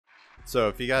So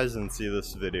if you guys didn't see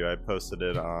this video, I posted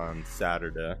it on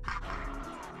Saturday.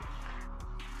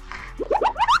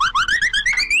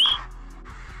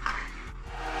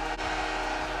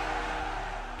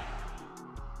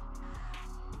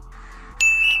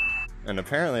 And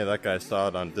apparently that guy saw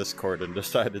it on Discord and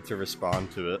decided to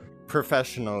respond to it.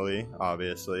 Professionally,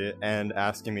 obviously, and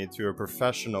asking me to a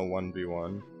professional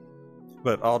 1v1.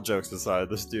 But all jokes aside,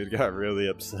 this dude got really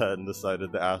upset and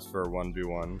decided to ask for a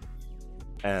 1v1.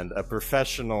 And a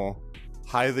professional,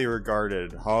 highly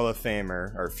regarded Hall of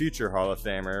Famer, or future Hall of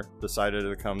Famer, decided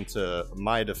to come to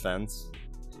my defense.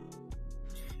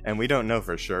 And we don't know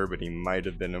for sure, but he might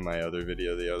have been in my other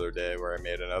video the other day where I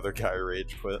made another guy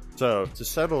rage quit. So, to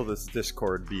settle this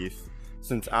Discord beef,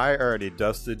 since I already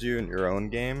dusted you in your own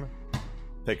game,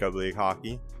 Pickup League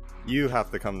Hockey, you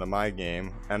have to come to my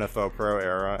game, NFL Pro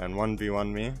Era, and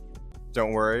 1v1 me.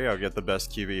 Don't worry, I'll get the best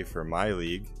QB for my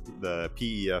league, the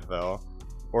PEFL,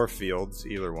 or Fields,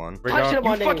 either one. You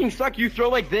fucking suck, you throw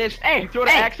like this, you throw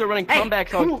to Axe or running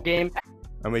comebacks all game.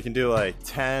 And we can do like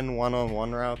 10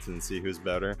 one-on-one routes and see who's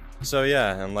better. So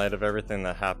yeah, in light of everything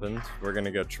that happened, we're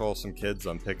gonna go troll some kids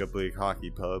on Pickup League Hockey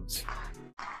pubs.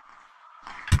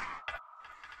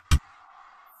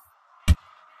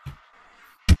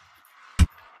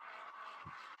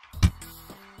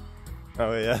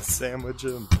 Oh yeah, sandwich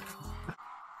him.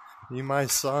 You my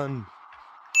son.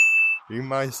 You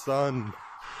my son.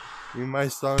 You my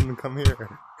son, come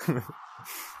here.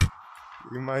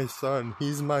 You're my son.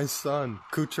 He's my son.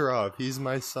 Kucherov, he's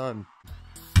my son.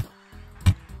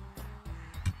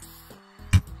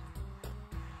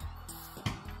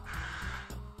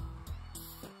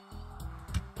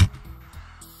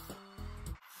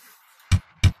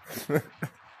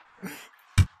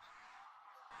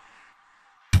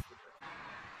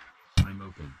 I'm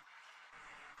open.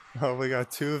 Oh, we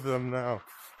got two of them now.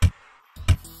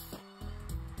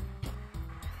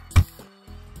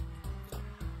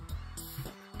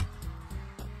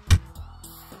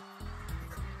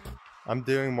 I'm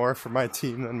doing more for my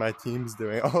team than my team's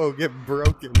doing. Oh, get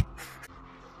broken.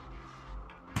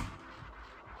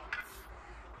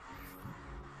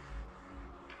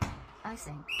 I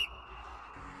think.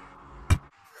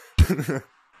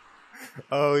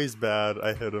 Oh, he's bad.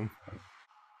 I hit him.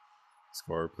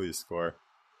 Score, please score.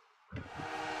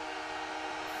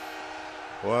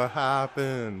 What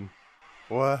happened?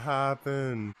 What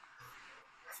happened?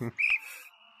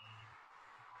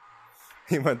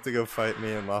 He went to go fight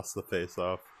me and lost the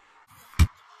face-off.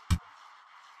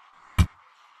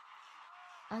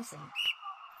 I think.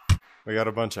 We got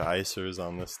a bunch of icers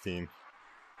on this team.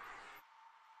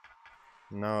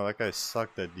 No, that guy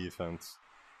sucked at defense.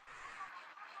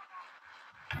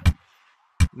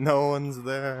 No one's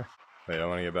there. Wait, I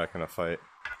want to get back in a fight.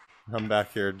 I'm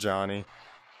back here, Johnny.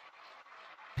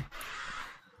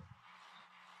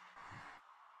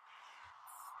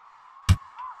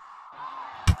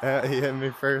 He hit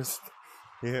me first.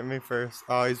 He hit me first.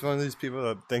 Oh, he's one of these people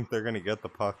that think they're gonna get the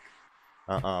puck.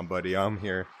 Buddy, I'm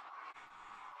here.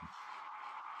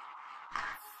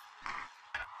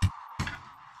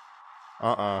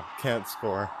 Can't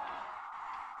score.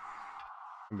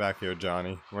 I'm back here,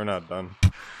 Johnny. We're not done.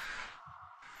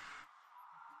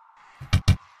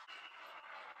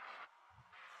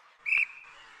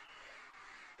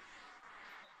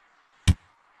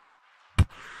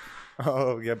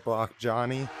 Oh, get blocked,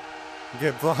 Johnny.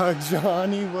 Get blocked,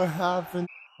 Johnny. What happened?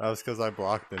 That was because I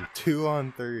blocked him.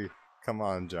 2-on-3. Come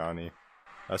on, Johnny.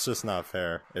 That's just not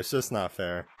fair. It's just not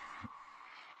fair.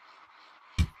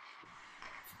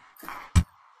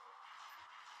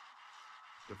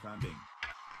 Defending.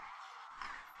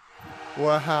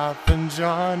 What happened,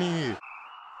 Johnny?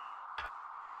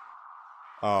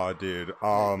 Oh, dude.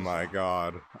 Oh, my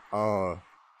God. Oh,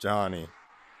 Johnny.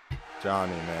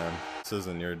 Johnny, man. This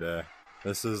isn't your day.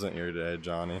 This isn't your day,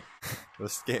 Johnny.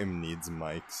 This game needs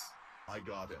mics. I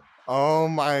got it. Oh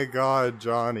my God,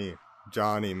 Johnny.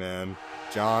 Johnny, man.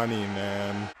 Johnny,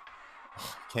 man.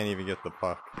 Can't even get the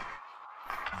puck.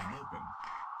 I'm open.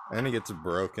 And he gets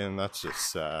broken. That's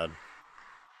just sad.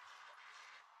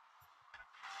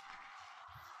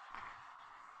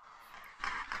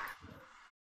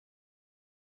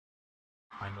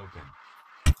 I'm open.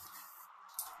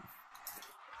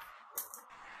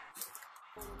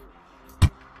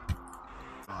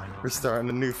 We're starting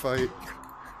a new fight.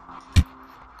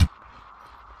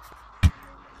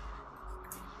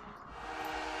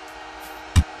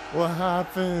 What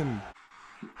happened?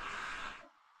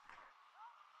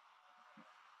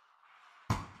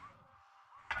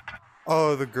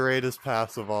 Oh, the greatest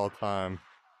pass of all time.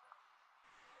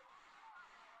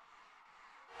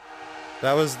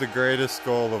 That was the greatest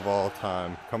goal of all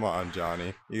time. Come on,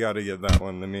 Johnny. You gotta give that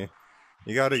one to me.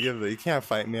 You gotta give that. You can't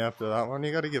fight me after that one.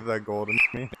 You gotta give that goal to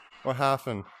me. What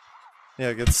happened?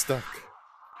 Yeah, get stuck.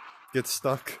 Get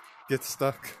stuck. Get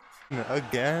stuck.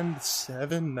 Again,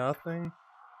 7-0.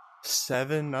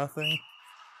 7-0.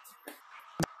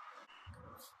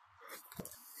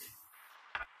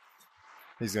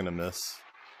 He's gonna miss.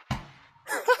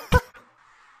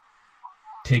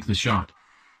 Take the shot.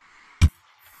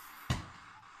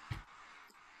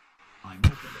 I'm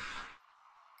open.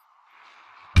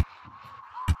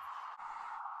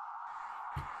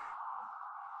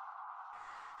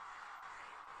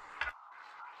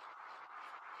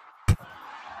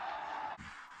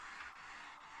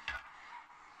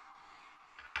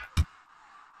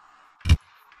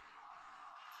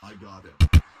 I got it.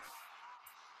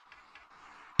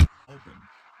 Open.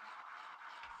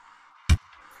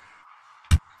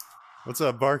 What's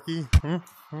up, Barky?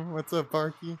 What's up,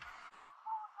 Barky?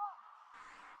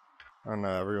 Oh no,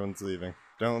 everyone's leaving.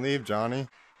 Don't leave, Johnny.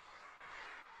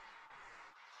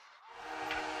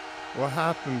 What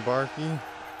happened, Barky?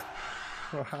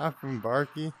 What happened,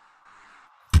 Barky?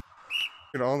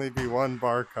 Could only be one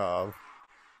Barkov.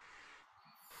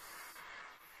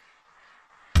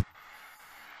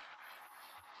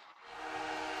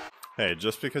 Hey,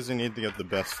 just because you need to get the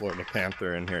best Florida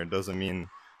Panther in here doesn't mean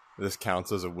this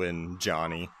counts as a win,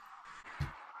 Johnny.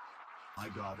 I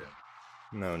got it.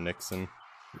 No, Nixon.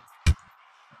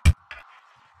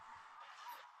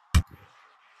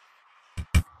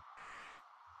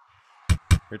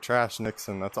 You're trash,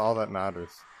 Nixon. That's all that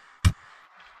matters.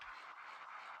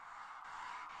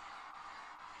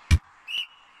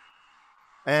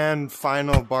 And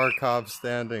final Barkov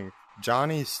standing.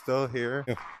 Johnny's still here.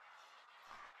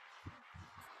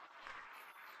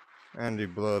 And you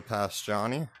blow it past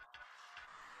Johnny.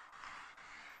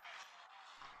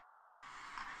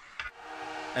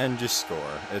 And just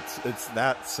score. It's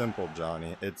that simple,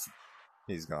 Johnny.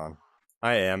 He's gone.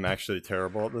 I am actually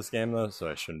terrible at this game though, so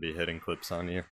I shouldn't be hitting clips on you.